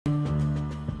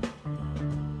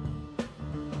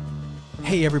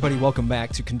Hey everybody, welcome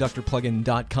back to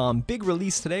ConductorPlugin.com. Big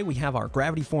release today. We have our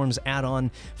Gravity Forms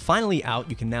add-on finally out.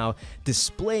 You can now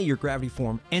display your Gravity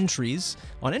Form entries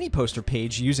on any poster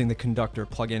page using the Conductor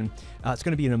plugin. It's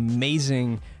going to be an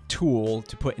amazing tool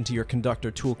to put into your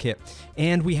Conductor toolkit.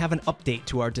 And we have an update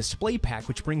to our display pack,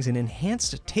 which brings an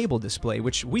enhanced table display,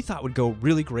 which we thought would go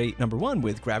really great, number one,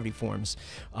 with Gravity Forms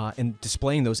and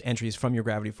displaying those entries from your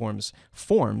Gravity Forms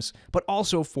forms, but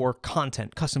also for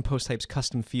content, custom post types,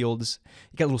 custom fields.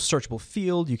 You got a little searchable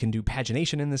field. You can do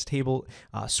pagination in this table,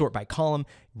 sort by column.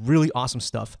 Really awesome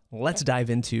stuff. Let's dive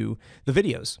into the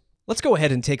videos. Let's go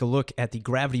ahead and take a look at the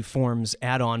Gravity Forms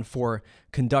add-on for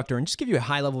Conductor and just give you a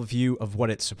high-level view of what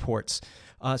it supports.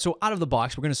 So out of the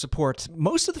box, we're going to support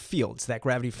most of the fields that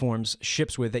Gravity Forms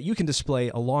ships with that you can display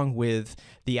along with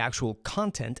the actual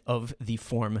content of the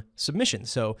form submission.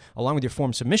 So along with your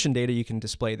form submission data, you can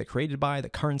display the created by, the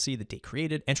currency, the date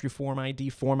created, entry form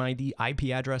ID, IP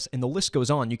address, and the list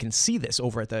goes on. You can see this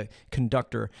over at the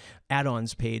Conductor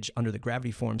add-ons page under the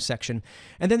Gravity Forms section.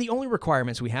 And then the only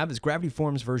requirements we have is Gravity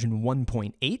Forms version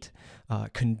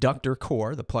 1.8, Conductor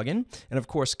Core, the plugin, and of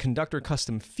course Conductor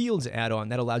Custom Fields add-on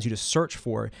that allows you to search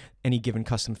for any given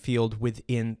custom field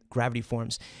within Gravity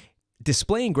Forms.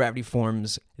 Displaying Gravity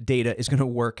Forms data is going to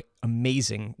work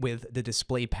amazing with the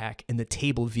display pack and the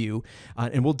table view,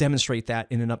 and we'll demonstrate that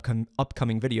in an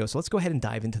upcoming video. So let's go ahead and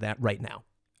dive into that right now.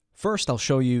 First, I'll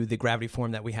show you the Gravity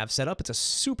Form that we have set up. It's a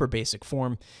super basic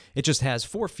form. It just has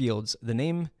 4 fields: the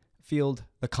name field,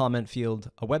 the comment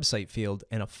field, a website field,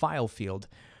 and a file field.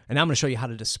 And now I'm going to show you how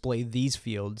to display these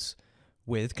fields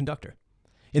with Conductor.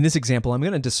 In this example, I'm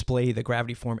going to display the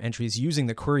Gravity Form entries using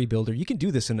the Query Builder. You can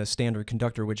do this in a standard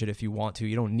Conductor widget if you want to.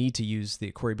 You don't need to use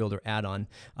the Query Builder add-on,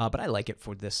 but I like it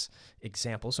for this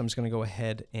example. So I'm just going to go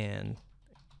ahead and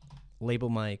label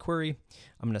my query.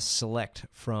 I'm going to select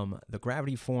from the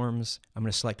Gravity Forms. I'm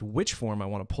going to select which form I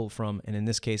want to pull from. And in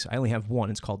this case, I only have one.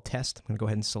 It's called test. I'm going to go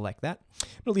ahead and select that. I'm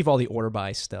going to leave all the order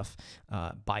by stuff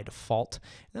by default.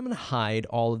 And I'm going to hide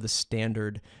all of the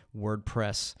standard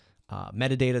WordPress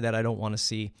metadata that I don't want to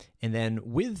see. And then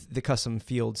with the custom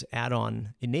fields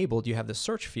add-on enabled, you have the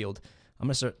search field. I'm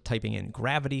going to start typing in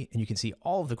Gravity, and you can see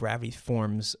all of the Gravity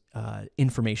Forms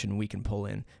information we can pull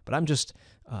in. But I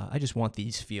just want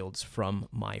these fields from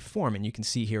my form, and you can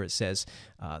see here it says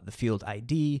the field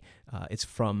ID. It's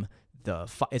from the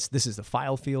this is the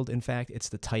file field. In fact, it's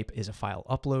the type is a file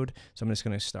upload. So I'm just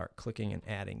going to start clicking and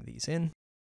adding these in.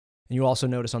 And you also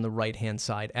notice on the right-hand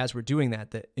side, as we're doing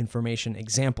that, the information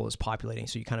example is populating,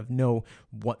 so you kind of know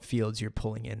what fields you're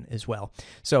pulling in as well.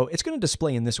 So it's going to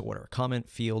display in this order: comment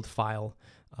field, file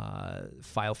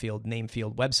field, name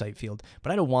field, website field.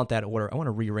 But I don't want that order. I want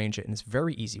to rearrange it, and it's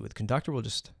very easy. With Conductor, we'll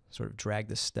just sort of drag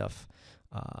this stuff.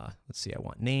 Let's see, I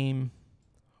want name,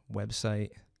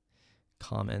 website,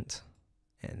 comment,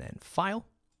 and then file.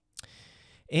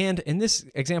 And in this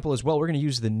example as well, we're going to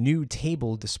use the new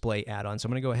table display add-on. So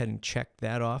I'm going to go ahead and check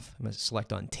that off. I'm going to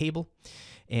select on table.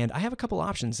 And I have a couple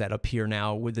options that appear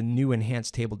now with the new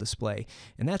enhanced table display.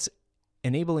 And that's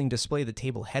enabling display the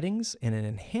table headings and an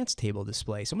enhanced table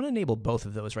display. So I'm going to enable both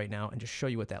of those right now and just show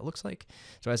you what that looks like.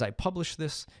 So as I publish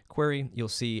this query, you'll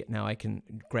see now I can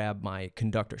grab my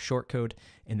Conductor shortcode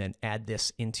and then add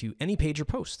this into any page or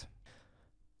post.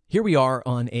 Here we are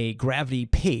on a Gravity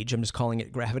page. I'm just calling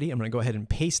it Gravity. I'm going to go ahead and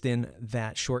paste in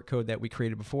that shortcode that we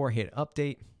created before, hit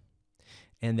update,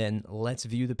 and then let's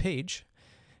view the page.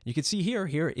 You can see here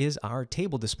is our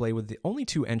table display with the only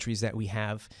 2 entries that we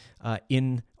have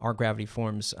in our Gravity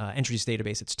Forms entries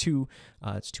database. It's two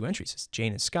entries. It's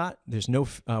Jane and Scott. There's no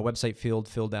website field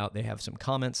filled out. They have some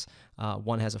comments.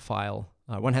 One has a file.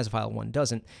 One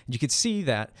doesn't. And you can see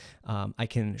that I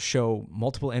can show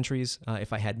multiple entries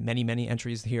if I had many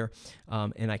entries here,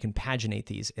 and I can paginate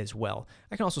these as well.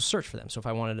 I can also search for them. So if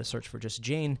I wanted to search for just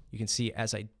Jane, you can see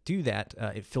as I do that,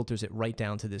 it filters it right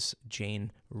down to this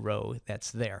Jane row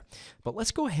that's there. But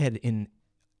let's go ahead and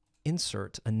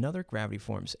insert another Gravity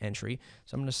Forms entry.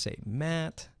 So I'm going to say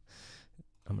Matt.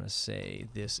 I'm going to say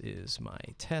this is my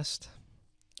test.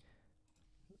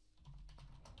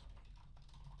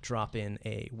 Drop in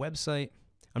a website.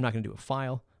 I'm not going to do a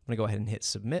file. I'm going to go ahead and hit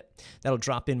submit. That'll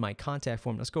drop in my contact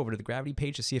form. Let's go over to the Gravity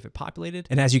page to see if it populated.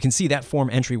 And as you can see, that form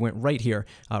entry went right here,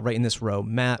 right in this row.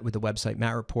 Matt with the website,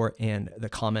 Matt report, and the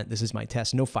comment, this is my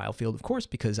test. No file field, of course,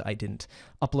 because I didn't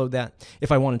upload that.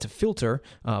 If I wanted to filter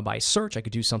by search, I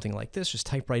could do something like this. Just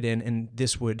type right in, and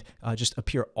this would just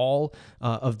appear all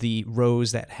of the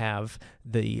rows that have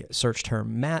the search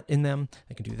term Matt in them.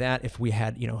 I can do that. If we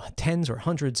had, tens or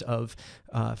hundreds of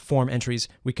form entries,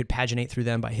 we could paginate through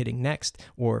them by hitting next,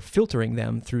 or filtering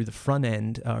them through the front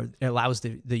end. It allows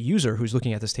the user who's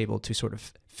looking at this table to sort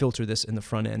of filter this in the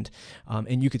front end.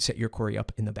 And you could set your query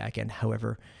up in the back end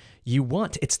however you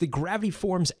want. It's the Gravity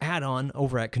Forms add-on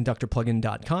over at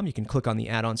conductorplugin.com. You can click on the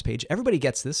add-ons page. Everybody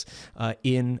gets this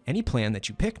in any plan that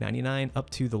you pick, $99 up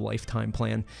to the lifetime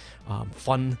plan.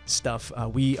 Fun stuff.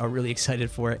 We are really excited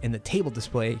for it. And the table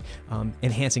display,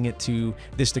 enhancing it to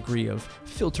this degree of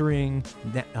filtering,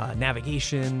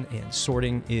 navigation, and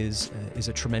sorting is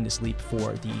a tremendous leap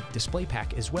for the display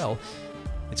pack as well.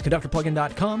 It's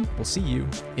conductorplugin.com. We'll see you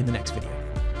in the next video.